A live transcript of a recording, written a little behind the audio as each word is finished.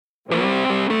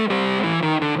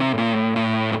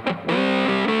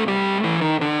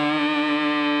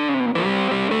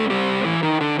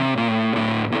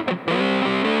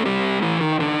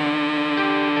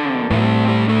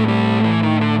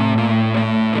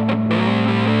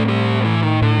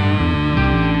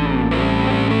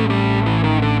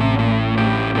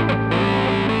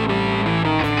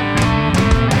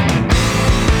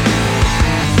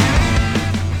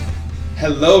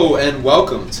Hello and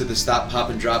welcome to the Stop,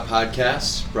 Pop, and Drop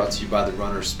podcast, brought to you by the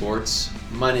Runner Sports.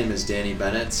 My name is Danny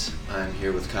Bennett. I'm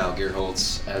here with Kyle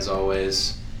Gearholtz, as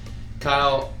always.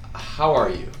 Kyle, how are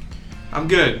you? I'm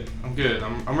good.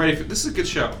 I'm ready for this. Is a good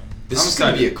show. This is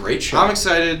going to be a great show. I'm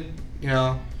excited.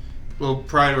 Well,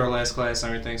 prior to our last class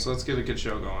and everything, so let's get a good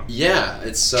show going. Yeah,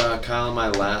 it's Kyle and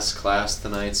my last class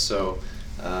tonight, so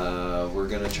we're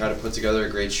going to try to put together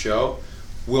a great show.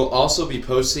 We'll also be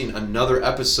posting another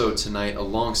episode tonight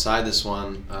alongside this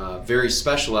one, a very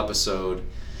special episode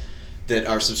that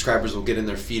our subscribers will get in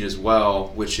their feed as well,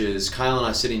 which is Kyle and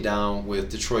I sitting down with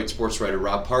Detroit sports writer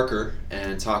Rob Parker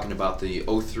and talking about the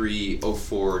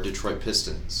 03-04 Detroit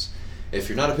Pistons. If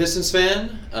you're not a Pistons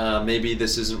fan, maybe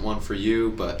this isn't one for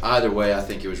you, but either way, I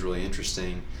think it was really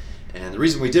interesting. And the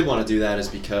reason we did want to do that is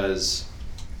because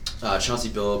Chauncey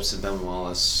Billups and Ben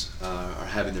Wallace are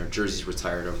having their jerseys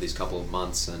retired over these couple of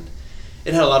months, and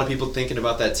it had a lot of people thinking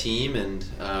about that team, and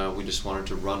we just wanted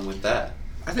to run with that.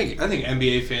 I think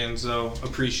NBA fans, though,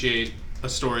 appreciate a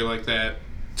story like that.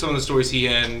 Some of the stories he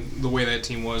had and the way that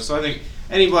team was. So I think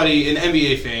anybody, an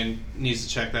NBA fan, needs to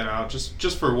check that out,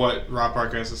 just for what Rob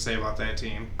Parker has to say about that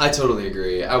team. I totally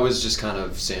agree. I was just kind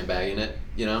of sandbagging it,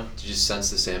 you know? Did you just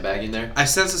sense the sandbagging there? I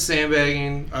sense the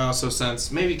sandbagging. I also sense,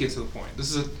 maybe get to the point.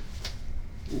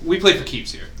 We play for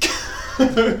keeps here.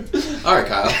 All right,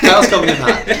 Kyle. Kyle's coming in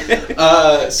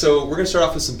hot. So we're going to start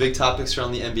off with some big topics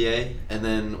around the NBA, and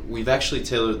then we've actually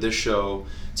tailored this show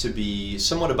to be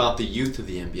somewhat about the youth of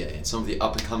the NBA and some of the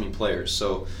up-and-coming players.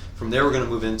 So from there, we're going to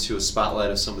move into a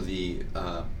spotlight of some of the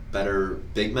better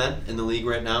big men in the league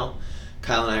right now.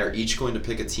 Kyle and I are each going to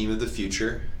pick a team of the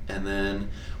future, and then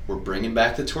we're bringing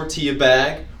back the tortilla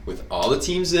bag with all the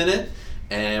teams in it,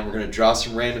 and we're going to draw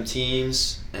some random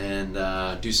teams and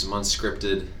do some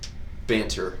unscripted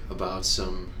banter about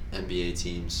some NBA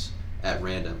teams at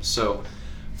random. So,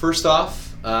 first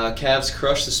off, Cavs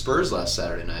crushed the Spurs last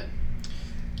Saturday night.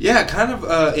 Yeah, kind of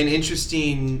an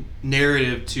interesting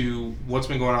narrative to what's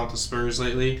been going on with the Spurs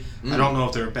lately. I don't know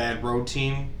if they're a bad road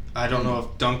team. I don't know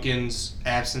if Duncan's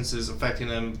absence is affecting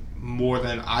them more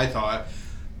than I thought.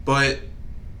 But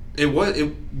it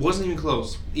wasn't even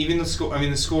close. Even the score. I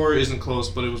mean, the score isn't close,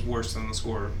 but it was worse than the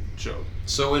score showed.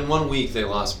 So in 1 week, they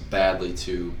lost badly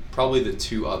to probably the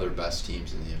two other best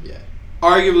teams in the NBA.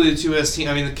 Arguably the two best teams.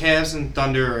 I mean, the Cavs and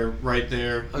Thunder are right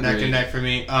there, Agreed. neck and neck for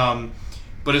me.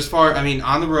 But as far,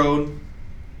 on the road,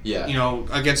 yeah,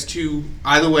 against two,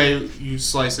 either way you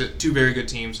slice it, two very good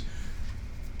teams,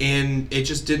 and it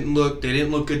just didn't look. They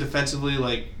didn't look good defensively.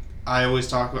 Like I always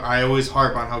harp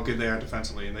on how good they are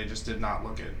defensively, and they just did not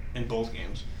look it in both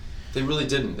games. They really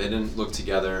didn't. They didn't look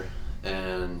together,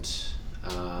 and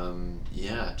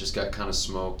just got kind of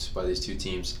smoked by these two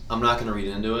teams. I'm not going to read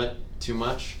into it too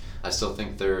much. I still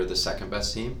think they're the second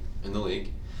best team in the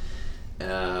league.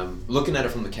 Looking at it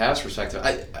from the Cavs' perspective,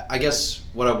 I guess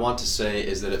what I want to say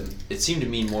is that it seemed to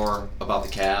mean more about the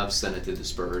Cavs than it did the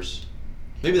Spurs.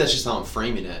 Maybe that's just how I'm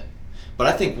framing it. But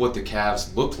I think what the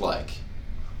Cavs looked like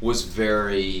was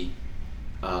very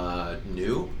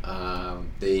new.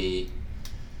 They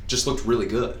just looked really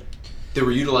good. They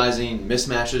were utilizing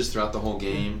mismatches throughout the whole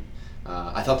game.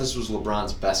 I thought this was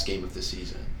LeBron's best game of the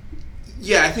season.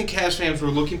 Yeah, I think Cavs fans were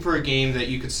looking for a game that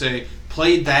you could say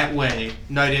played that way,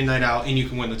 night in, night out, and you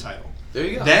can win the title. There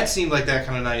you go. That seemed like that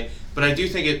kind of night, but I do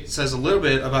think it says a little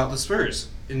bit about the Spurs.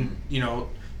 In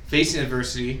facing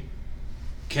adversity,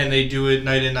 can they do it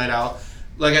night in, night out?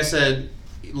 Like I said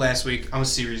last week, I'm a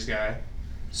series guy,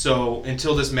 so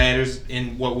until this matters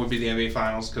in what would be the NBA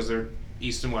Finals, because they're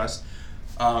East and West,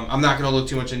 I'm not going to look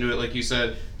too much into it, like you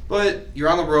said. But you're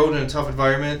on the road in a tough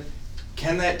environment.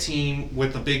 Can that team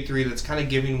with the big three that's kind of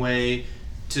giving way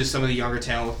to some of the younger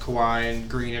talent with Kawhi and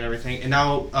Green and everything, and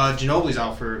now Ginobili's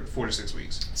out for 4 to 6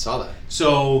 weeks. I saw that.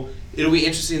 So it'll be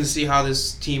interesting to see how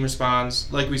this team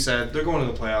responds. Like we said, they're going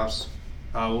to the playoffs.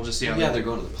 We'll just see how they're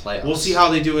going to the playoffs. We'll see how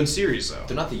they do in series, though.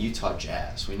 They're not the Utah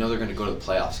Jazz. We know they're going to go to the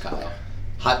playoffs, Kyle.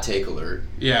 Hot take alert.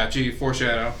 Yeah,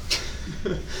 foreshadow.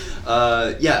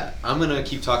 I'm going to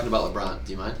keep talking about LeBron.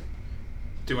 Do you mind?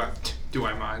 Do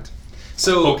I mind?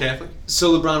 So Catholic?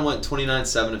 So LeBron went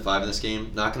 29-7-5 in this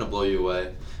game. Not going to blow you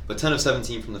away, but 10 of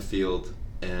 17 from the field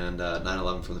and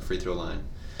 9-11 from the free throw line.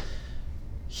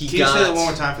 Can you say that one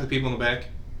more time for the people in the back?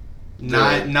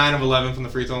 9 of 11 from the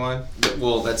free throw line.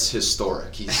 Well, that's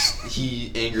historic.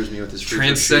 He angers me with his free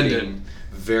throw shooting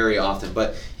very often,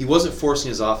 but he wasn't forcing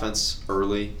his offense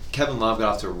early. Kevin Love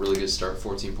got off to a really good start,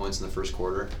 14 points in the first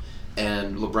quarter,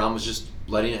 and LeBron was just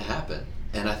letting it happen.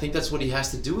 And I think that's what he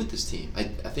has to do with this team. I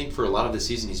think for a lot of the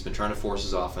season he's been trying to force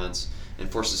his offense and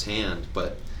force his hand,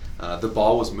 but the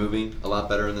ball was moving a lot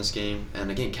better in this game. And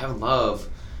again, Kevin Love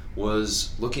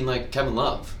was looking like Kevin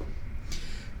Love.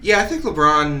 Yeah, I think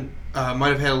LeBron might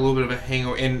have had a little bit of a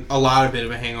hangover, and a lot of bit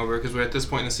of a hangover because we're at this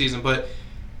point in the season, but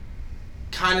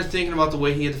kind of thinking about the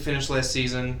way he had to finish last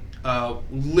season,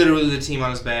 literally the team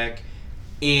on his back,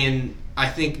 and I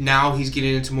think now he's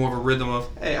getting into more of a rhythm of,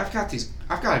 hey, I've got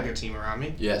a good team around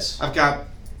me. Yes. I've got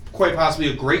quite possibly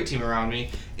a great team around me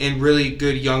and really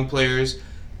good young players.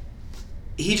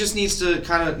 He just needs to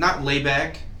kind of not lay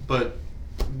back, but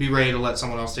be ready to let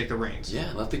someone else take the reins.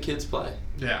 Yeah, let the kids play.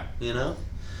 Yeah. You know?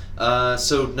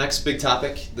 So next big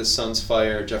topic, the Suns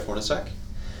fire Jeff Hornacek,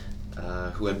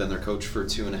 who had been their coach for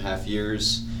 2.5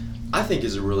 years. I think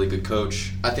is a really good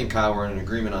coach. I think, Kyle, we're in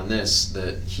agreement on this,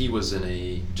 that he was in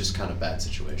a just kind of bad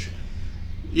situation.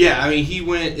 Yeah, I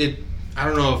mean, I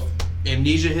don't know if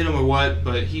amnesia hit him or what,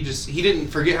 but he didn't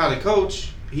forget how to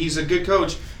coach. He's a good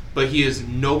coach, but he has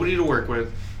nobody to work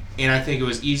with, and I think it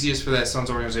was easiest for that Suns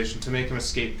organization to make him a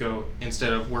scapegoat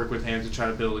instead of work with him to try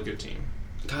to build a good team.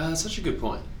 Kyle, that's such a good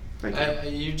point. Thank you.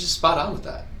 You're just spot on with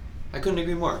that. I couldn't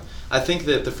agree more. I think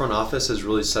that the front office has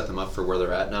really set them up for where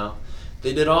they're at now.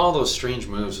 They did all those strange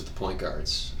moves with the point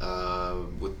guards,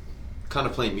 with kind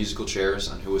of playing musical chairs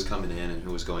on who was coming in and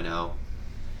who was going out.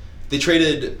 They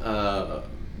traded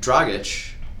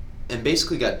Dragic and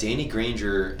basically got Danny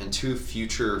Granger and 2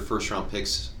 future first-round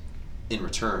picks in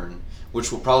return,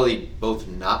 which will probably both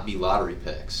not be lottery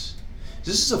picks.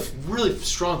 This is a really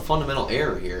strong fundamental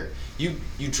error here. You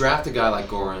draft a guy like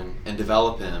Goran and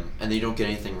develop him, and then you don't get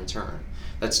anything in return.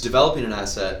 That's developing an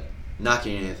asset, not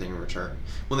getting anything in return.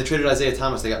 When they traded Isaiah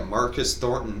Thomas, they got Marcus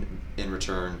Thornton in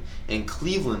return and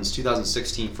Cleveland's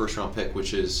 2016 first-round pick,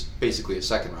 which is basically a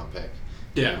second-round pick.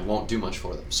 Yeah. And won't do much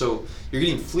for them. So you're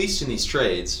getting fleeced in these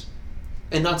trades,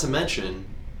 and not to mention,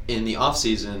 in the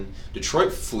offseason,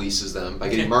 Detroit fleeces them by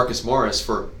getting Marcus Morris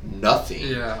for nothing.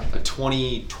 Yeah. A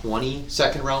 2020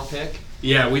 second-round pick.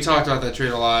 Yeah, we talked about that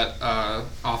trade a lot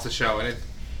off the show, and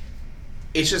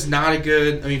it's just not a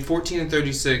good. I mean,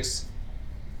 14-36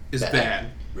 is bad.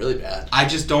 Really bad. I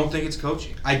just don't think it's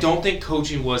coaching. I don't think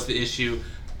coaching was the issue.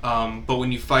 But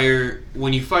when you fire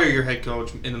your head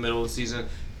coach in the middle of the season,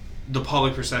 the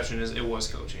public perception is it was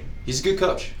coaching. He's a good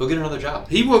coach. He'll get another job.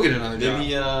 He will get another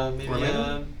job.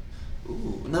 Maybe.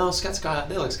 No, Scott Skiles.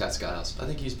 They like Scott Skiles. I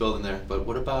think he's building there. But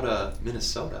what about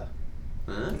Minnesota?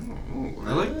 Huh? Ooh,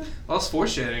 I like all this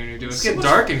foreshadowing you're doing. It's getting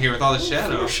dark in here with all the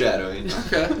shadow. Foreshadowing.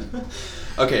 Okay.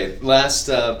 Okay, last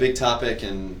big topic,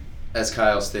 and as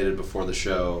Kyle stated before the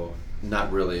show,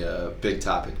 not really a big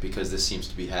topic because this seems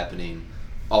to be happening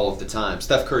all of the time.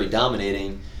 Steph Curry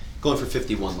dominating, going for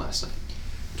 51 last night.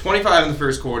 25 in the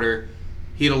first quarter.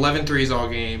 He had 11 threes all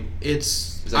game.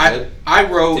 Is that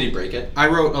good? Did he break it? I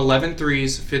wrote 11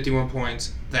 threes, 51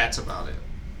 points. That's about it.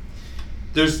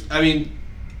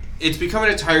 It's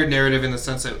becoming a tired narrative in the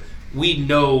sense that we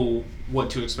know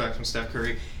what to expect from Steph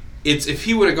Curry. It's if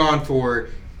he would have gone for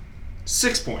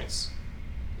 6 points,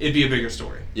 it'd be a bigger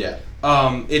story. Yeah.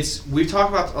 We talk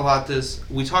about this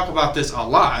a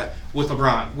lot with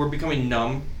LeBron. We're becoming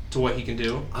numb to what he can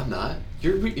do. I'm not.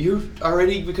 You're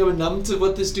already becoming numb to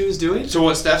what this dude is doing? So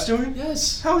what Steph's doing?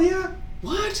 Yes. Hell yeah.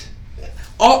 What?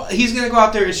 He's gonna go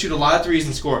out there and shoot a lot of threes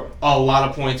and score a lot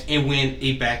of points and win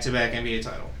a back-to-back NBA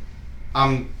title.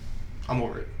 I'm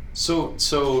over it. So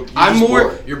I'm more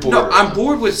bored. You're bored. No, right I'm now.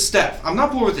 bored with Steph. I'm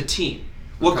not bored with the team.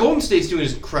 What Okay. Golden State's doing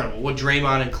is incredible. What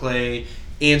Draymond and Clay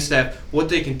and Steph, what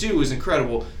they can do is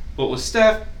incredible. But with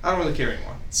Steph, I don't really care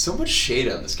anymore. So much shade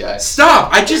on this guy.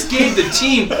 Stop! I just gave the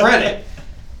team credit.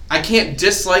 I can't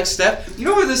dislike Steph. You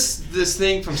know where this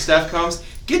thing from Steph comes?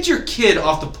 Get your kid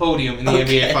off the podium in the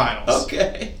NBA Finals.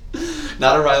 Okay.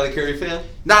 Not a Riley Curry fan?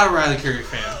 Not a Riley Curry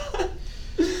fan.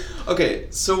 Okay,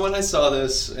 so when I saw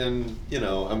this, and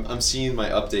I'm seeing my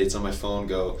updates on my phone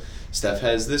go, Steph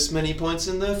has this many points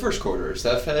in the first quarter.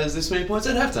 Steph has this many points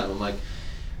at halftime. I'm like,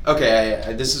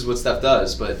 okay, this is what Steph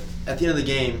does. But at the end of the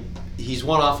game, he's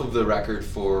one off of the record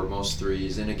for most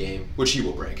threes in a game, which he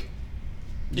will break.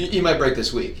 He might break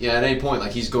this week. Yeah, at any point,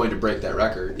 he's going to break that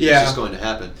record. Yeah. It's just going to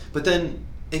happen. But then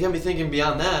it got me thinking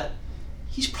beyond that,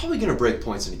 he's probably going to break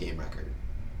points in a game record.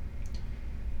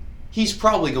 He's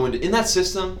probably going to, in that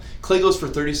system, Clay goes for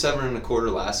 37 and a quarter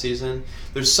last season.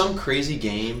 There's some crazy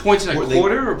game. Points in a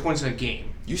quarter or points in a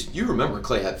game? You remember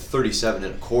Clay had 37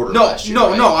 and a quarter last year,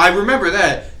 right? No, I remember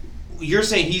that. You're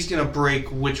saying he's going to break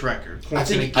which record?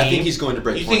 Points in a game? I think he's going to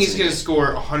break You points think he's in a going to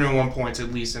score 101 points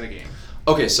at least in a game?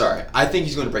 Okay, sorry. I think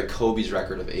he's going to break Kobe's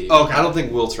record of 80. Okay. I don't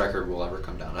think Wilt's record will ever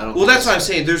come down. Well, that's what I'm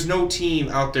saying. There's no team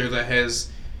out there that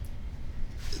has...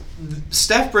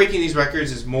 Steph breaking these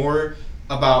records is more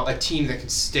about a team that can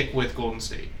stick with Golden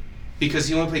State. Because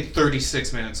he only played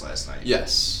 36 minutes last night.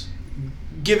 Yes.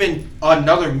 given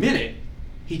another minute,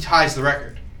 he ties the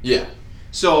record. Yeah.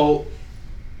 So,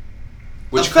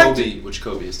 which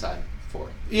Kobe is tied for.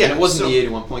 Yeah, and it wasn't the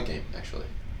 81-point game, actually.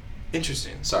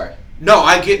 Interesting. Sorry.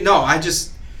 I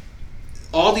just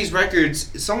all these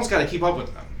records, someone's got to keep up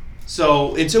with them.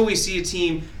 So until we see a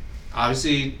team,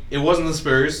 obviously it wasn't the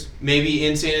Spurs. Maybe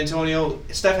in San Antonio,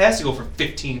 Steph has to go for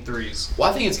 15 threes. Well,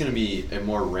 I think it's going to be a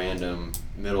more random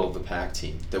middle of the pack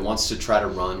team that wants to try to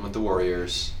run with the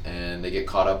Warriors, and they get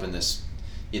caught up in this.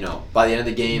 By the end of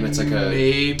the game, it's like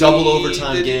a double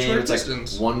overtime game. It's like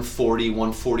 140,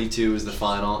 142 is the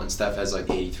final, and Steph has like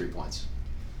 83 points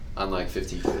on like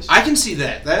 15 threes. I can see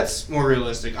that. That's more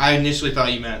realistic. I initially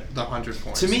thought you meant the 100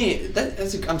 points. To me,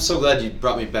 I'm so glad you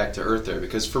brought me back to earth there,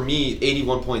 because for me,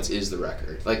 81 points is the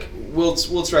record. Like,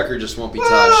 Wilt's record just won't be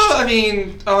touched. Well, I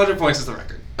mean, 100 points is the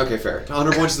record. Okay, fair.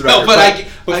 100 points is the record. No,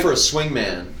 but for a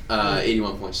swingman,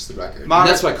 81 points is the record. And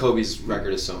that's why Kobe's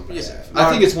record is so impressive. Yeah,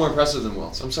 I think it's more impressive than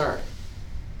Wilt's. I'm sorry.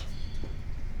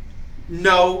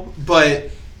 No, but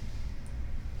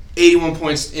 81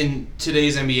 points in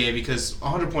today's NBA, because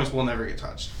 100 points will never get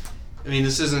touched. I mean,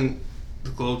 this isn't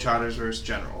the Globetrotters versus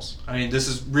Generals. I mean, this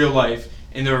is real life,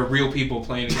 and there are real people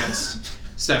playing against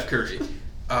Steph Curry.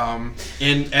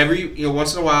 And every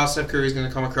once in a while, Steph Curry's going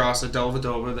to come across a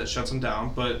Dellavedova that shuts him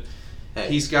down, but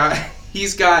he's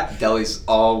got Delly's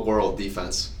all-world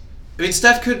defense. I mean,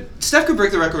 Steph could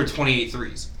break the record with 28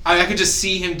 threes. I could just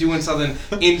see him doing something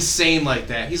insane like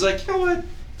that. He's like, you know what?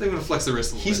 They're going to flex the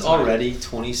wrist a little bit. He's already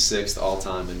 26th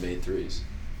all-time in made threes.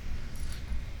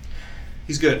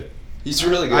 He's good. He's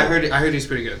really good. I heard he's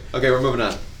pretty good. Okay, we're moving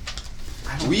on.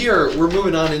 We're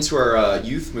moving on into our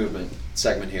youth movement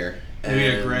segment here. Maybe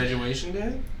a graduation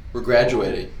day? We're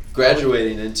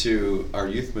graduating into our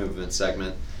youth movement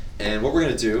segment. And what we're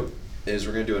going to do is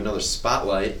we're going to do another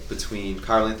spotlight between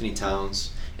Karl Anthony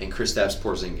Towns and Kristaps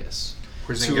Porzingis.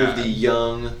 Two of the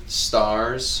young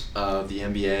stars of the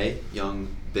NBA,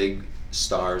 young big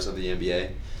stars of the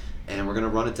NBA. And we're going to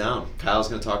run it down. Kyle's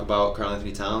going to talk about Karl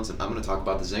Anthony Towns, and I'm going to talk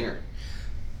about the Zinger.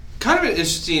 Kind of an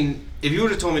interesting, if you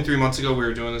would have told me 3 months ago we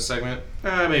were doing this segment,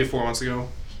 maybe 4 months ago,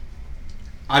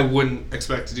 I wouldn't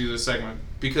expect to do this segment,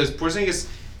 because Porzingis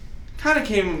kind of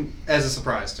came as a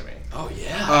surprise to me. Oh,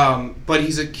 yeah. But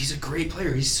he's a great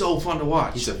player. He's so fun to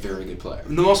watch. He's a very good player.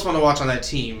 The most fun to watch on that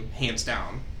team, hands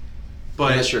down.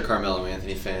 But unless you're a Carmelo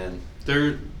Anthony fan,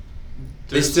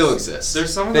 they still exist.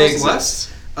 There's some of those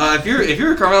left. If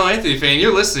you're a Carmelo Anthony fan,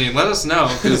 you're listening. Let us know,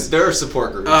 because there are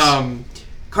support groups.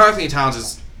 Karl Anthony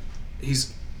Towns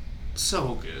he's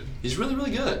so good. He's really,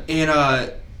 really good.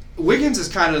 And Wiggins is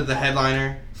kind of the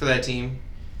headliner for that team,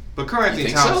 but Karl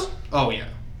Anthony Towns. So? Oh yeah.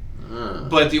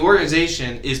 But the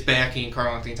organization is backing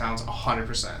Karl Anthony Towns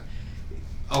 100%.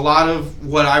 A lot of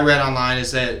what I read online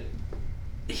is that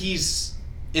he's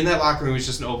in that locker room. He's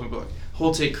just an open book.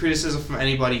 He'll take criticism from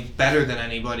anybody, better than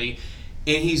anybody,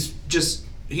 and he's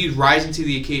rising to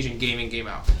the occasion game in, game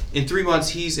out. In 3 months,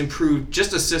 he's improved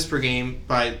just assists per game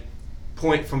from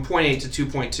 0.8 to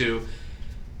 2.2.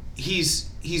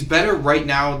 He's better right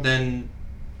now than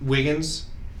Wiggins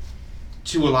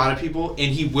to a lot of people,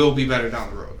 and he will be better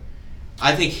down the road.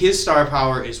 I think his star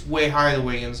power is way higher than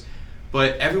Wiggins,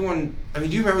 but everyone... I mean,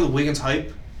 do you remember the Wiggins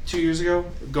hype 2 years ago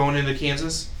going into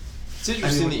Kansas? It's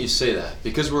interesting that you say that,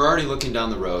 because we're already looking down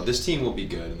the road. This team will be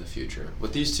good in the future.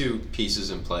 With these two pieces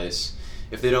in place,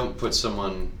 if they don't put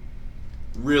someone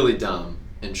really dumb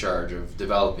in charge of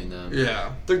developing them,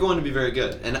 they're going to be very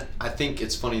good. And I think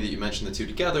it's funny that you mentioned the two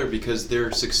together, because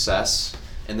their success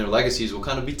and their legacies will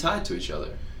kind of be tied to each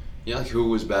other. Like who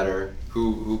was better,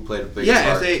 who played a bigger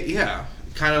part.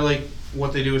 Kind of like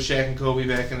what they do with Shaq and Kobe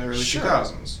back in the early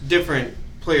 2000s. Different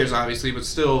players, obviously, but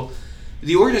still...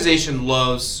 The organization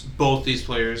loves both these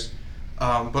players,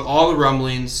 but all the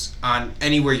rumblings on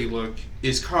anywhere you look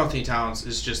is Karl Anthony Towns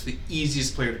is just the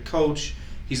easiest player to coach.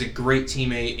 He's a great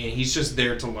teammate, and he's just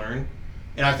there to learn.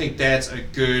 And I think that's a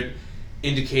good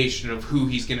indication of who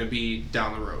he's going to be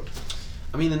down the road.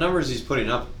 I mean, the numbers he's putting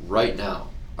up right now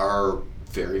are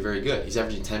very, very good. He's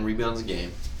averaging 10 rebounds a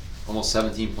game, almost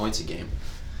 17 points a game,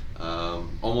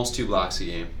 almost 2 blocks a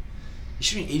game. He's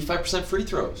shooting 85% free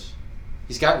throws.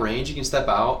 He's got range, he can step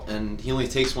out, and he only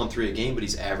takes 1 3 a game, but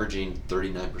he's averaging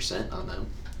 39% on them.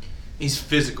 He's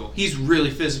physical. He's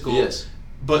really physical. He is.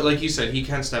 But like you said, he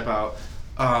can step out.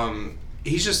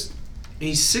 He's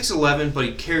 6'11", but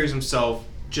he carries himself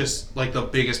just like the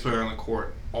biggest player on the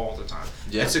court all the time.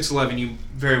 Yeah. At 6'11", you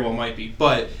very well might be.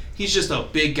 But he's just a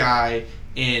big guy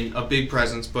and a big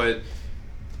presence. But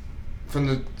from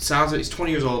the sounds of it, he's 20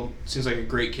 years old, seems like a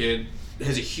great kid.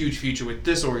 has a huge future with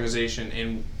this organization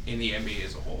and in the NBA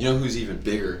as a whole. You know who's even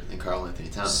bigger than Karl Anthony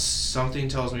Towns? Something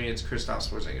tells me it's Kristaps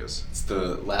Porzingis. It's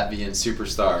the Latvian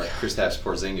superstar, Kristaps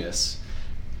Porzingis.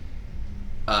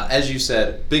 As you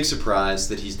said, big surprise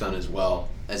that he's done as well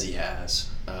as he has.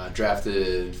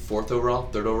 Drafted fourth overall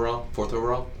to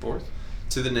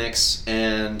the Knicks,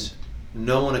 and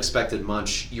no one expected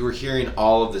much. You were hearing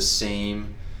all of the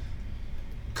same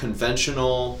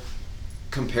conventional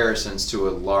comparisons to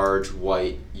a large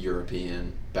white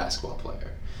European basketball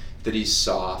player. That he's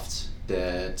soft,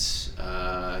 that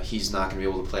he's not going to be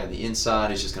able to play on the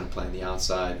inside, he's just going to play on the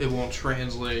outside. It won't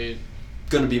translate.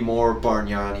 Going to be more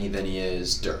Bargnani than he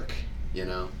is Dirk, you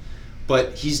know?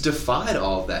 But he's defied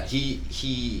all of that.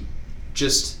 He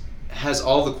just has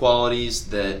all the qualities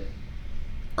that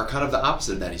are kind of the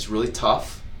opposite of that. He's really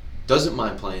tough, doesn't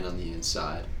mind playing on the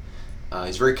inside.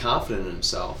 He's very confident in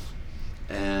himself.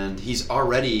 And he's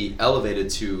already elevated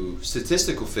to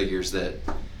statistical figures that,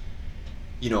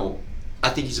 you know, I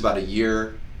think he's about a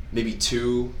year, maybe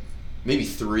 2, maybe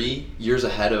 3 years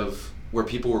ahead of where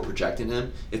people were projecting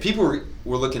him. If people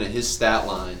were looking at his stat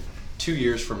line 2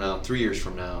 years from now, 3 years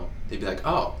from now, they'd be like,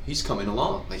 oh, he's coming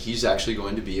along. Like, he's actually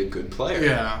going to be a good player.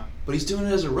 Yeah. But he's doing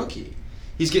it as a rookie.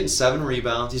 He's getting 7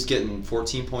 rebounds. He's getting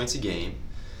 14 points a game.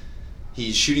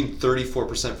 He's shooting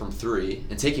 34% from 3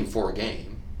 and taking 4 a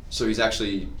game. So he's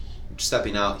actually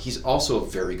stepping out. He's also a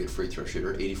very good free throw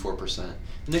shooter, 84%.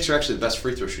 The Knicks are actually the best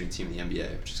free throw shooting team in the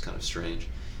NBA, which is kind of strange.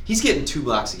 He's getting 2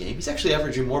 blocks a game. He's actually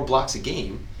averaging more blocks a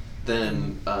game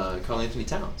than Karl Anthony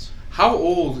Towns. How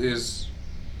old is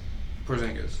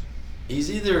Porzingis? He's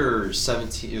either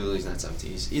 17. Well, he's not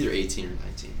 17. He's either 18 or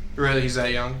 19. Really, he's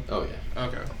that young? Oh yeah.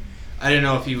 Okay. I didn't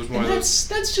know if he was one and of those.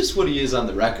 That's just what he is on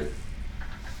the record.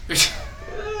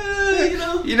 You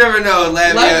know. You never know.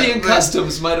 Latvian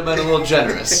customs might have been a little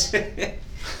generous.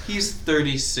 He's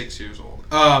 36 years old.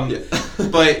 Yeah.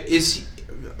 But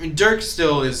Dirk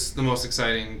still is the most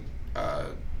exciting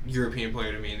European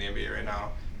player to me in the NBA right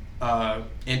now.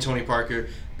 And Tony Parker.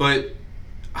 But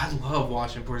I love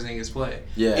watching Porzingis play.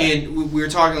 Yeah. And we were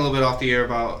talking a little bit off the air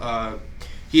about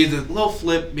he had the little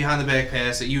flip behind the back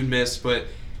pass that you'd missed, but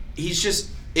he's just,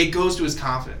 it goes to his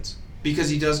confidence because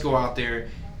he does go out there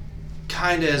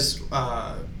kind of as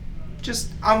just,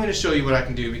 I'm going to show you what I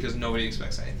can do because nobody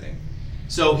expects anything.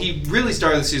 So he really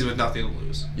started the season with nothing to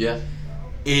lose. Yeah.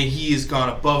 And he has gone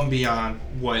above and beyond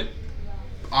what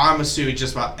I'm assuming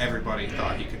just about everybody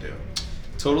thought he could do.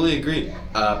 Totally agree.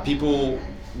 People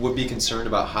would be concerned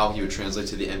about how he would translate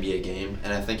to the NBA game,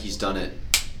 and I think he's done it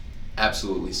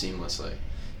absolutely seamlessly.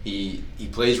 He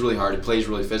plays really hard, he plays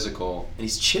really physical, and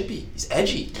he's chippy, he's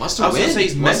edgy, he wants to win, Say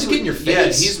he wants to get in your face. Yeah,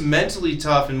 he's mentally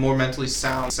tough and more mentally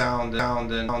sound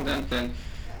than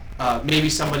maybe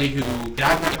somebody who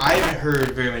I haven't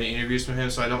heard very many interviews from him,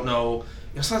 so I don't know.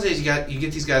 You know, sometimes you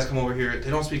get these guys come over here,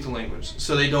 they don't speak the language,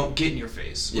 so they don't get in your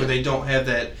face, or they don't have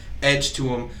that edge to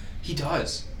them. He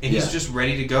does, and he's just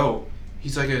ready to go.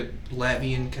 He's like a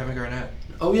Latvian Kevin Garnett.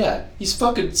 Oh yeah, he's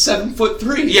fucking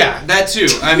 7'3". Yeah, that too.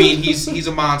 I mean, he's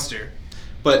a monster.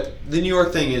 But the New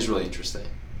York thing is really interesting.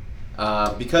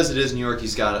 Because it is New York,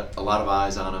 he's got a lot of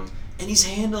eyes on him, and he's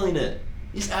handling it.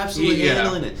 He's absolutely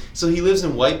handling it. So he lives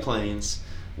in White Plains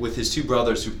with his 2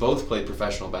 brothers who both play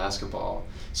professional basketball.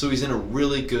 So he's in a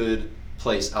really good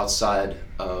place outside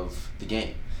of the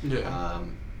game. Yeah.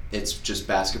 It's just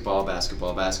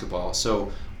basketball.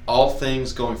 So all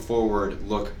things going forward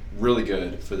look really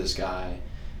good for this guy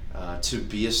to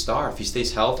be a star. If he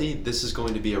stays healthy, this is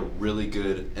going to be a really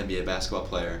good NBA basketball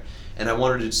player. And I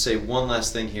wanted to say one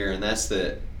last thing here, and that's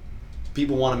that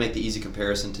people want to make the easy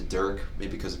comparison to Dirk,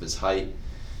 maybe because of his height.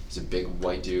 He's a big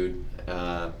white dude.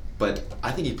 But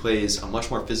I think he plays a much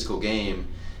more physical game,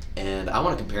 and I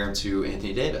want to compare him to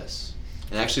Anthony Davis.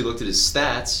 And I actually looked at his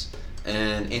stats,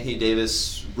 and Anthony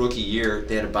Davis, rookie year,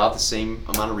 they had about the same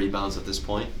amount of rebounds at this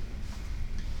point.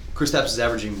 Kristaps is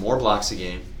averaging more blocks a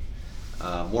game,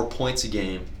 more points a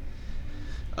game,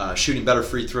 shooting better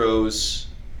free throws,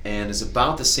 and is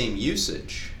about the same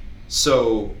usage.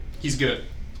 So he's good.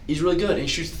 He's really good, and he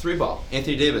shoots the 3 ball.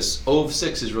 Anthony Davis, 0 of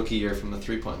 6 his rookie year from the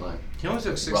 3-point line. He only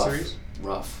took 6 threes.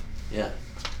 Rough, yeah.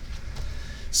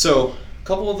 So, a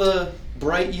couple of the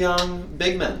bright young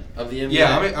big men of the NBA.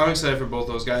 Yeah, I'm excited for both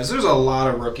those guys. There's a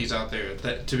lot of rookies out there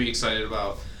to be excited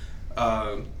about.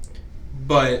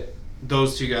 But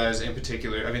those 2 guys in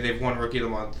particular, I mean, they've won Rookie of the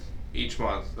Month each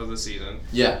month of the season.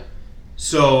 Yeah.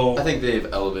 So I think they've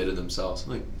elevated themselves.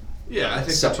 I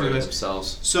think separated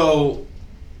themselves. So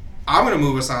I'm going to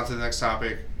move us on to the next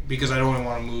topic because I don't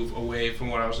want to move away from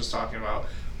what I was just talking about.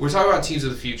 We're talking about teams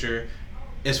of the future.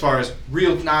 as far as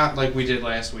real, not like we did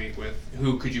last week with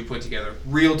who could you put together,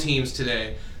 real teams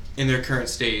today in their current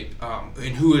state,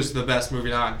 and who is the best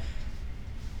moving on.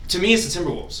 To me, it's the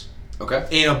Timberwolves. Okay.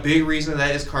 And a big reason of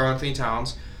that is Karl-Anthony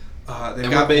Towns.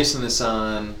 We're basing this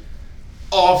on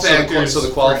all factors. So the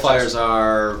qualifiers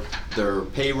are their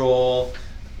payroll,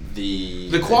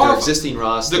 their existing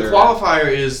roster. The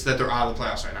qualifier is that they're out of the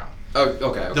playoffs right now. Oh,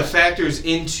 okay. The factors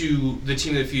into the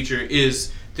team of the future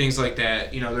is things like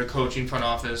that. Their coaching, front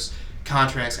office,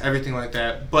 contracts, everything like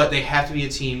that. But they have to be a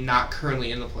team not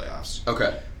currently in the playoffs.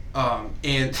 Okay.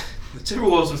 And the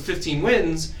Timberwolves with 15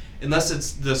 wins, unless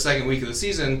it's the second week of the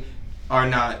season, are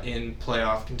not in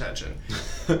playoff contention.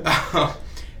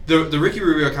 The Ricky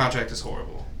Rubio contract is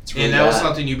horrible. It's really bad. Was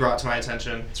something you brought to my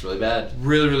attention. It's really bad.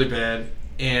 Really, really bad.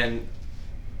 And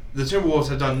the Timberwolves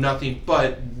have done nothing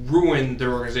but ruin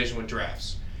their organization with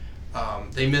drafts.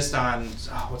 They missed on,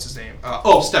 what's his name?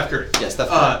 Steph Curry. Yeah, Steph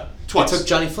Curry. Twice. They took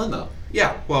Johnny Flynn, though.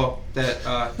 Yeah, well,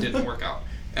 that didn't work out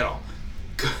at all.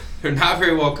 They're not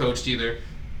very well coached either.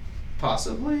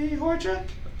 Possibly Hornacek?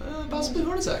 Possibly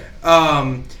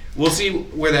Hornacek. We'll see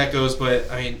where that goes, but,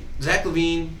 Zach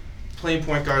LaVine playing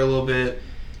point guard a little bit.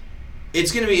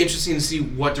 It's going to be interesting to see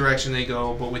what direction they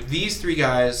go, but with these three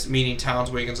guys, meaning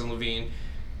Towns, Wiggins, and LaVine,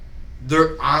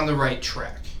 they're on the right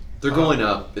track. They're going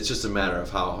up. It's just a matter of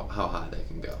how high they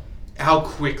can go. How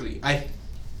quickly. I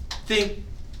think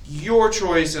your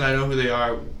choice, and I know who they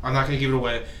are, I'm not going to give it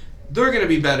away, they're going to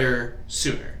be better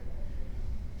sooner.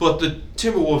 But the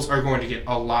Timberwolves are going to get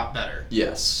a lot better.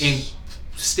 Yes. And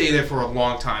stay there for a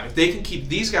long time. If they can keep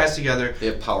these guys together, they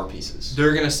have power pieces.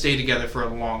 They're going to stay together for a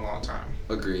long, long time.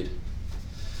 Agreed.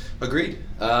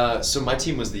 So my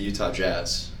team was the Utah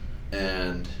Jazz,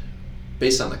 and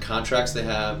based on the contracts they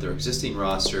have, their existing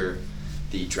roster,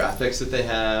 the draft picks that they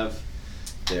have,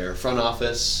 their front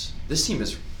office, this team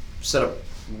is set up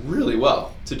really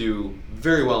well to do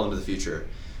very well into the future.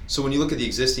 So when you look at the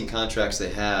existing contracts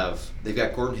they have, they've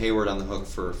got Gordon Hayward on the hook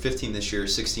for 15 this year,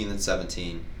 16 and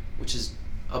 17, which is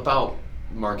about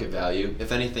market value.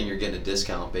 If anything, you're getting a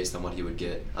discount based on what he would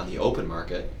get on the open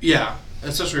market. Yeah,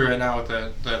 especially right now with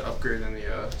that upgrade in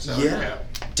the salary cap.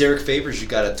 Derek Favors, you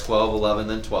got at 12, 11,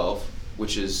 then 12,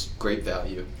 which is great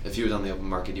value. If he was on the open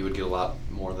market, you would get a lot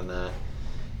more than that.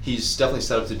 He's definitely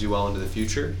set up to do well into the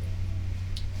future.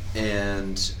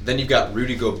 And then you've got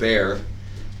Rudy Gobert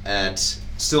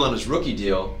still on his rookie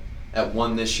deal at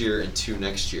 1 this year and 2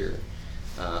 next year.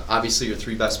 Obviously, your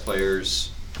 3 best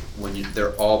players,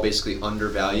 they're all basically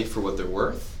undervalued for what they're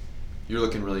worth, you're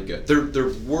looking really good. Their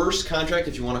worst contract,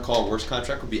 if you want to call it worst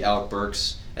contract, would be Alec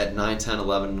Burks at 9, 10,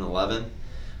 11, and 11.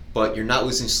 But you're not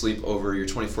losing sleep over your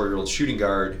 24-year-old shooting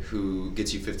guard who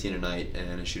gets you 15 a night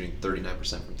and is shooting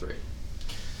 39% from 3.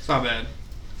 It's not bad.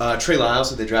 Trey Lyles,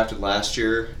 that they drafted last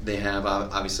year, they have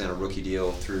obviously on a rookie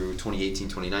deal through 2018,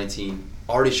 2019,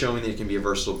 already showing that he can be a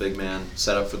versatile big man,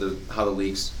 set up for how the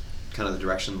league's kind of the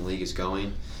direction the league is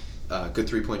going. Good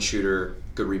three-point shooter,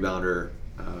 good rebounder,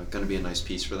 going to be a nice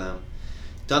piece for them.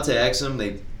 Dante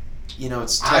Exum,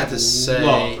 it's tough to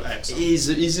say. He's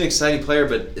an exciting player,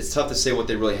 but it's tough to say what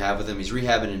they really have with him. He's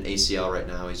rehabbing an ACL right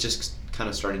now. He's just kind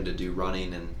of starting to do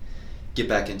running and get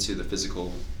back into the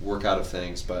physical workout of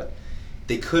things, but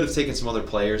they could have taken some other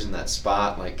players in that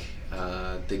spot, like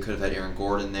they could have had Aaron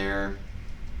Gordon there,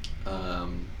 a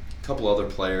couple other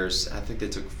players. I think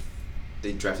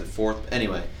they drafted 4th.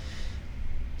 Anyway,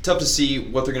 tough to see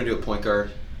what they're going to do at point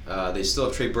guard. They still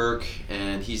have Trey Burke,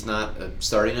 and he's not a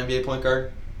starting NBA point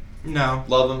guard. No.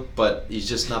 Love him, but he's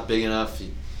just not big enough.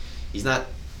 He's not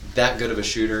that good of a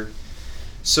shooter.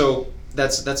 So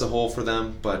that's a hole for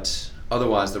them, but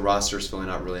otherwise, the roster is filling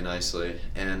out really nicely.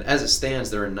 And as it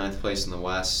stands, they're in 9th place in the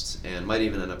West and might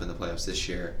even end up in the playoffs this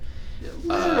year. A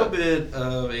little bit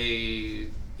of a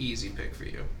easy pick for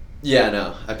you. Yeah,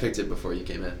 no. I picked it before you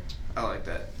came in. I like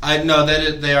that. I know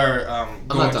that they are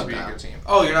going to be a good team.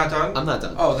 Oh, you're not done? I'm not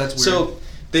done. Oh, that's weird. So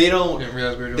they don't. I didn't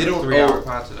realize we were doing a 3-hour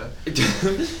pod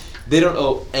today. They don't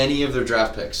owe any of their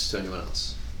draft picks to anyone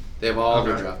else. They have all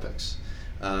their draft picks.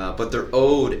 But they're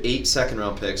owed 8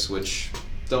 second-round picks, which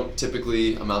don't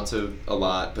typically amount to a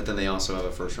lot, but then they also have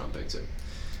a first-round pick too.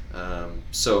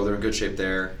 So they're in good shape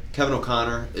there. Kevin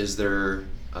O'Connor is their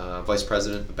vice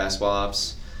president of basketball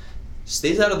ops.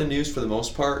 Stays out of the news for the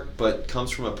most part, but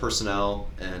comes from a personnel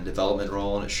and development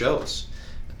role, and it shows.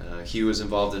 He was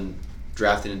involved in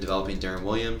drafting and developing Darren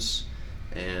Williams,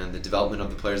 and the development of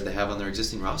the players they have on their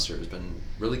existing roster has been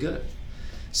really good.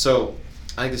 So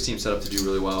I think this team's set up to do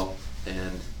really well,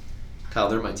 and Kyle,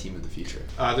 they're my team of the future.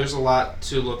 There's a lot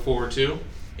to look forward to,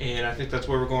 and I think that's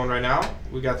where we're going right now.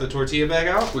 We got the tortilla bag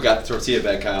out. We got the tortilla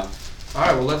bag, Kyle. All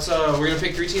right, well, let's. We're going to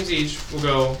pick 3 teams each. We'll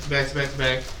go back to back to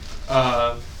back.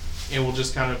 And we'll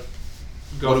just kind of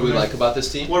go. What do we like about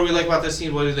this team? What do we like about this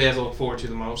team? What do they have to look forward to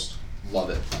the most? Love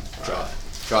it.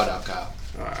 Draw it out, Kyle.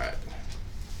 All right.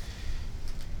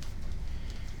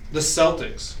 The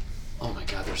Celtics. Oh my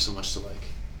God, there's so much to like.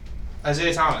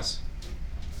 Isaiah Thomas.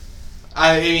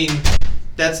 I mean,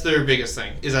 that's their biggest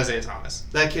thing, is Isaiah Thomas.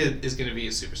 That kid is going to be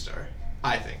a superstar,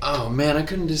 I think. Oh man, I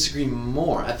couldn't disagree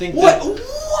more. I think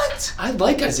What? I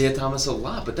like Isaiah Thomas a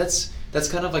lot, but that's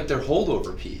kind of like their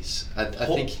holdover piece. I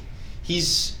think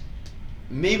he's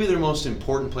maybe their most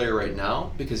important player right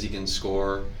now because he can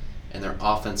score and their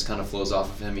offense kind of flows off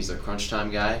of him. He's their crunch time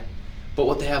guy. But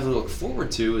what they have to look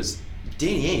forward to is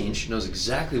Danny Ainge knows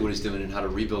exactly what he's doing and how to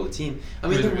rebuild a team. I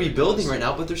mean, they're rebuilding right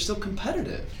now, but they're still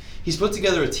competitive. He's put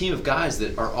together a team of guys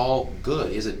that are all good.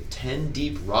 He has a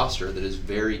 10-deep roster that is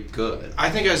very good. I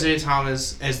think Isaiah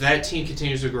Thomas, as that team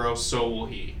continues to grow, so will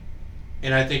he.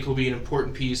 And I think he'll be an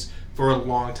important piece for a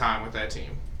long time with that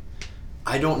team.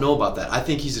 I don't know about that. I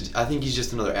think he's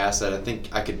just another asset. I think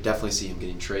I could definitely see him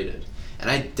getting traded. And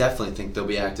I definitely think they'll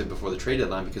be active before the trade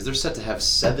deadline because they're set to have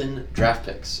 7 draft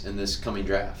picks in this coming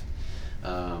draft.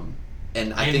 And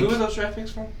I think who are those draft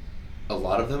picks from? A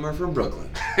lot of them are from Brooklyn.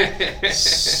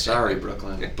 Sorry,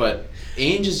 Brooklyn. But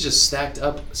Ainge has just stacked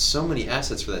up so many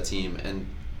assets for that team. And,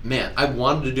 man, I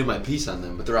wanted to do my piece on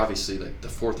them, but they're obviously like the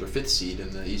 4th or 5th seed in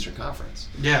the Eastern Conference.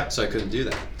 Yeah. So I couldn't do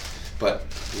that. But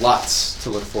lots to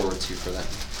look forward to for them.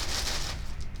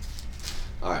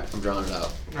 All right, I'm drawing it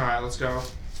out. All right, let's go.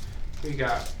 Who you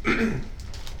got?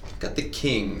 Got the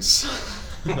Kings.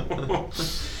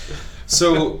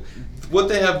 So what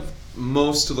they have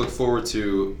most to look forward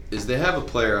to is they have a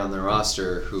player on their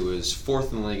roster who is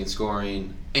 4th in the league in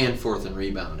scoring and 4th in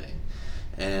rebounding.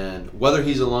 And whether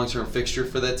he's a long-term fixture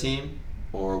for that team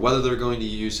or whether they're going to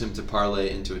use him to parlay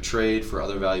into a trade for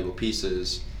other valuable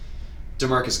pieces,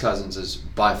 DeMarcus Cousins is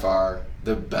by far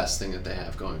the best thing that they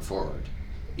have going forward.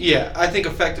 Yeah, I think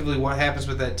effectively what happens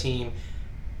with that team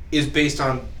is based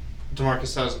on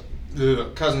DeMarcus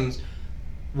Cousins,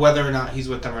 whether or not he's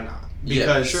with them or not.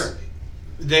 Because yeah, sure.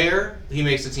 There, he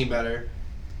makes the team better.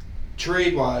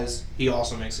 Trade-wise, he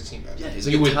also makes the team better. Yeah, he's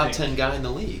like a top 10 guy in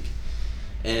the league.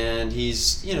 And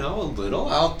he's, a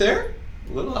little out there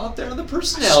on the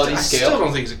personality scale. I still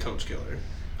don't think he's a coach killer.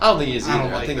 I don't think he is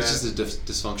either. I think it's just a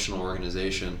dysfunctional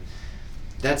organization.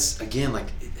 That's, again, like,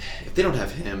 if they don't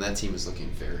have him, that team is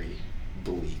looking very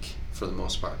bleak for the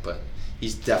most part. But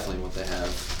he's definitely what they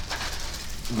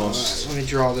have most. Let me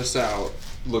draw this out.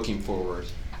 Looking forward.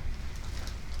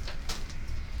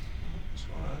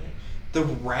 The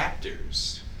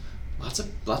Raptors. Lots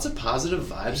of positive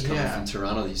vibes coming from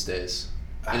Toronto these days.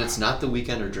 And it's not The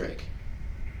Weeknd or Drake.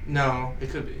 No, it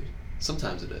could be.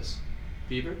 Sometimes it is.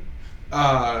 Bieber?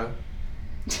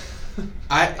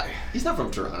 He's not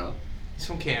from Toronto. He's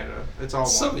from Canada. It's all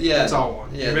one. Yeah, it's all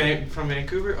one. Yeah. You're from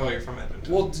Vancouver? Oh, you're from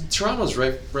Edmonton. Well, Toronto's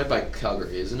right by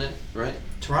Calgary, isn't it? Right?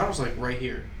 Toronto's like right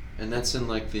here. And that's in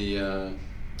like the...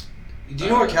 Do you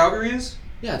know where Calgary is?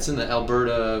 Yeah, it's in the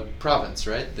Alberta province,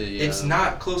 right? It's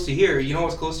not close to here. You know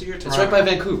what's close to here? Toronto. It's right by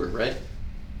Vancouver, right?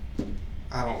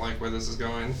 I don't like where this is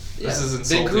going. Yeah. This is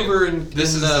insulting. Vancouver and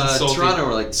insulting. Toronto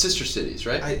are like sister cities,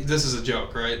 right? This is a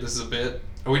joke, right? This is a bit.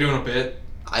 Are we doing a bit?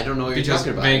 I don't know what you're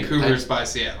talking about. Vancouver's by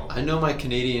Seattle. I know my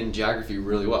Canadian geography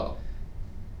really well.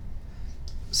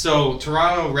 So,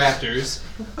 Toronto Raptors,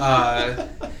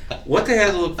 what they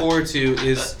have to look forward to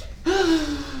is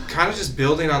kind of just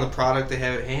building on the product they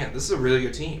have at hand. This is a really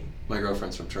good team. My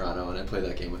girlfriend's from Toronto, and I play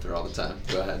that game with her all the time.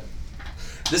 Go ahead.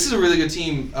 This is a really good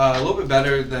team. A little bit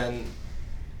better than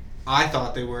I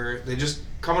thought they were. They just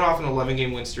coming off an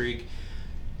 11-game win streak,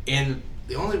 and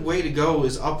the only way to go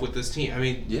is up with this team. I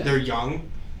mean, They're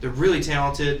young. They're really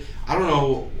talented. I don't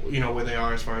know, where they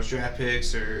are as far as draft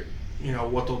picks or,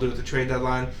 what they'll do at the trade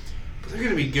deadline, but they're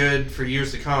going to be good for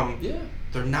years to come. Yeah.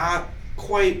 They're not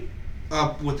quite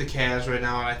up with the Cavs right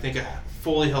now, and I think a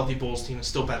fully healthy Bulls team is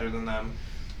still better than them.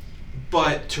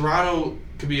 But Toronto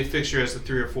could be a fixture as the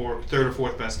third or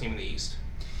fourth best team in the East.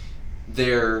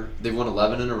 They've won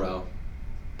 11 in a row,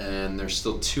 and they're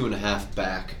still 2.5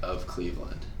 back of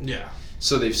Cleveland. Yeah.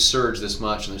 So they've surged this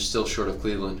much, and they're still short of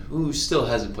Cleveland, who still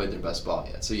hasn't played their best ball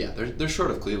yet. So yeah, they're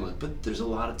short of Cleveland, but there's a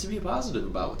lot to be positive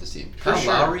about with this team. Kyle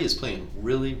Lowry is playing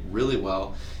really, really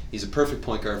well. He's a perfect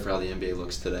point guard for how the NBA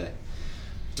looks today.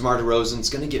 DeMar DeRozan's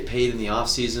going to get paid in the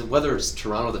offseason. Whether it's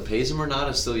Toronto that pays him or not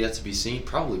is still yet to be seen.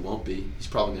 Probably won't be. He's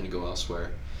probably going to go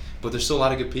elsewhere. But there's still a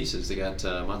lot of good pieces. They got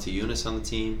Monty Eunice on the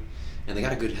team, and they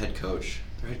got a good head coach.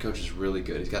 Their head coach is really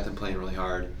good. He's got them playing really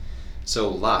hard. So a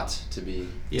lot to be.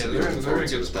 Yeah, they're in a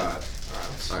good spot.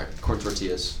 All right, corn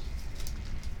tortillas.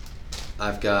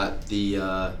 I've got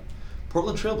the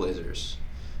Portland Trailblazers,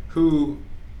 who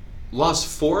lost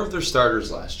 4 of their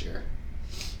starters last year,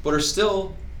 but are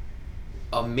still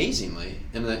amazingly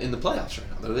in the playoffs right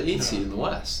now. They're the 8th seed in the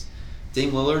West.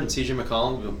 Dame Lillard and CJ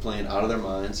McCollum have been playing out of their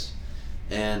minds,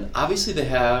 and obviously they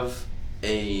have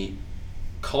a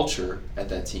culture at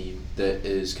that team that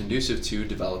is conducive to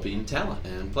developing talent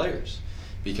and players,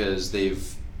 because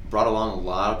they've brought along a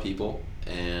lot of people,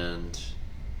 and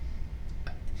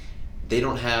they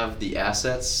don't have the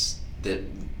assets that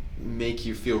make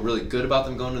you feel really good about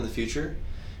them going into the future,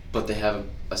 but they have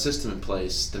a system in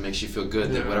place that makes you feel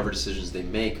good that whatever decisions they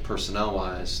make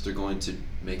personnel-wise, they're going to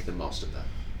make the most of that.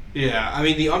 Yeah, I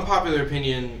mean, the unpopular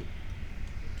opinion,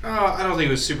 I don't think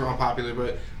it was super unpopular,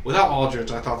 but without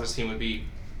Aldridge, I thought this team would be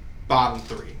bottom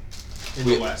 3 in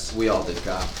the West. We all did,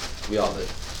 Kyle. We all did.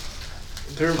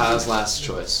 Kyle's last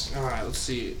choice. All right, let's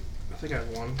see. I think I have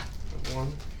one.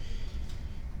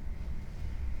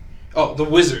 Oh, the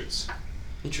Wizards.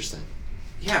 Interesting.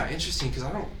 Yeah, interesting, because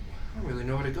I don't really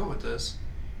know where to go with this.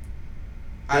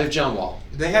 They have John Wall.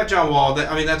 They have John Wall.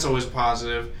 I mean, that's always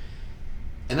positive.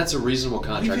 And that's a reasonable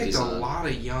contract. We picked a lot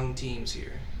of young teams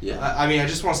here. Yeah. I mean, I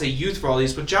just want to say youth for all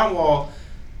these, but John Wall,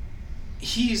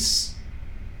 he's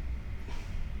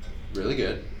really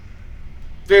good.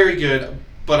 Very good,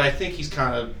 but I think he's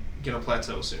kind of going to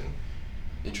plateau soon.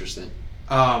 Interesting.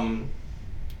 God,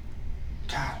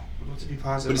 what to be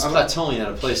positive? But he's plateauing at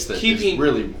a place that keeping is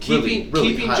really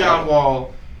high John level.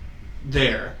 Wall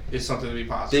there is something to be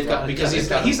positive about, because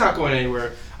he's not going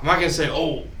anywhere. I'm not going to say,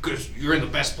 oh, because you're in the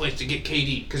best place to get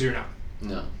KD, because you're not.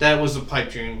 No. That was a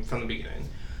pipe dream from the beginning.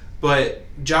 But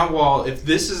John Wall, if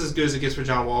this is as good as it gets for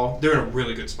John Wall, they're in a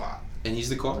really good spot. And he's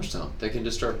the cornerstone. They can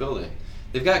just start building.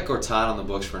 They've got Gortat on the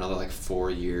books for another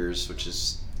 4 years, which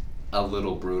is a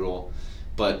little brutal.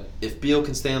 But if Beal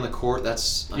can stay on the court,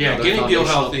 that's another getting Beal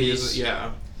healthy piece.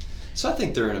 So I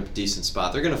think they're in a decent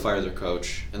spot. They're going to fire their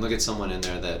coach, and they'll get someone in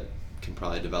there that can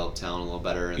probably develop talent a little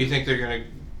better. You think they're going to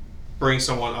bring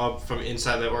someone up from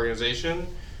inside that organization,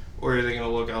 or are they going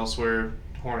to look elsewhere?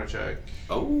 Hornacek.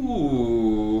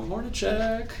 Oh,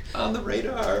 Hornacek on the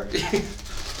radar.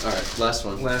 All right, last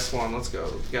one. Let's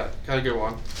go. Got a good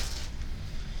one.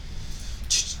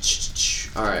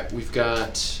 All right, we've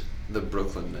got the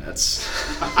Brooklyn Nets.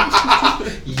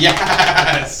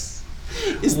 Yes.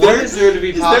 Is there to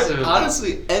be positive about?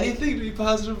 Honestly, anything to be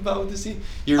positive about with this team?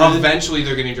 Eventually,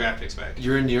 they're getting draft picks back.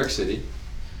 You're in New York City.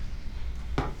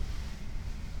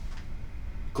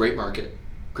 Great market.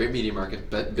 Great media market.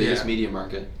 Biggest media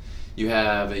market. You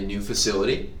have a new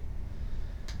facility.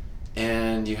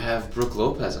 And you have Brook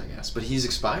Lopez, I guess. But he's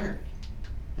expired.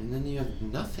 And then you have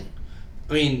nothing.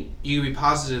 I mean, you can be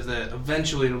positive that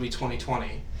eventually it'll be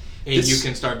 2020. And you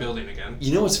can start building again.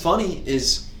 You know what's funny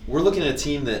is we're looking at a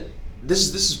team that...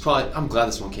 This is probably... I'm glad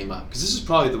this one came up. Because this is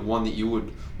probably the one that you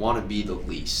would want to be the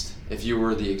least. If you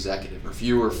were the executive. Or if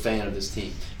you were a fan of this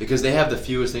team. Because they have the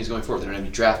fewest things going forward. They don't have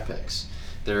any draft picks.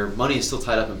 Their money is still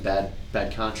tied up in bad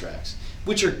contracts,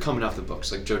 which are coming off the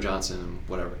books, like Joe Johnson and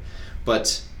whatever.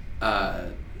 But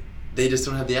they just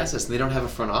don't have the assets, and they don't have a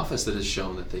front office that has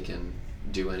shown that they can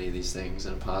do any of these things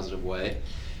in a positive way.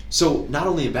 So not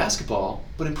only in basketball,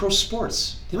 but in pro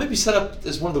sports. They might be set up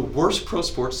as one of the worst pro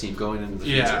sports teams going into the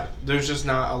future. Yeah, there's just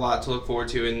not a lot to look forward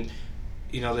to, and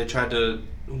they tried to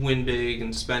win big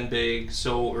and spend big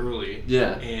so early.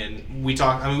 Yeah. And we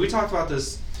talked about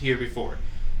this here before.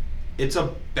 It's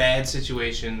a bad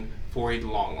situation for a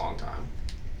long, long time.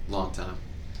 Long time.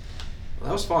 Well,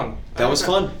 that was fun. That was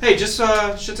fun. Hey, just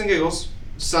shits and giggles.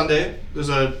 Sunday, there's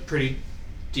a pretty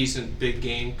decent big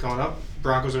game coming up.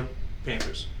 Broncos or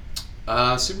Panthers?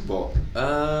 Super Bowl.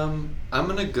 I'm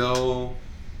going to go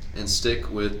and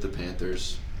stick with the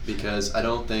Panthers because I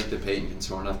don't think that Peyton can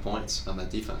score enough points on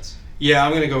that defense. Yeah,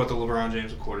 I'm going to go with the LeBron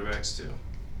James of quarterbacks, too.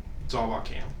 It's all about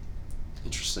Cam.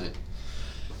 Interesting.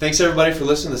 Thanks, everybody, for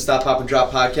listening to the Stop, Hop, and Drop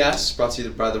podcast, brought to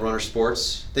you by the Runner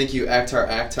Sports. Thank you,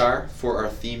 Akhtar, for our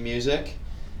theme music.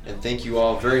 And thank you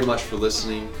all very much for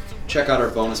listening. Check out our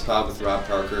bonus pod with Rob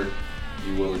Parker.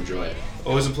 You will enjoy it.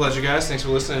 Always a pleasure, guys. Thanks for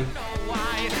listening.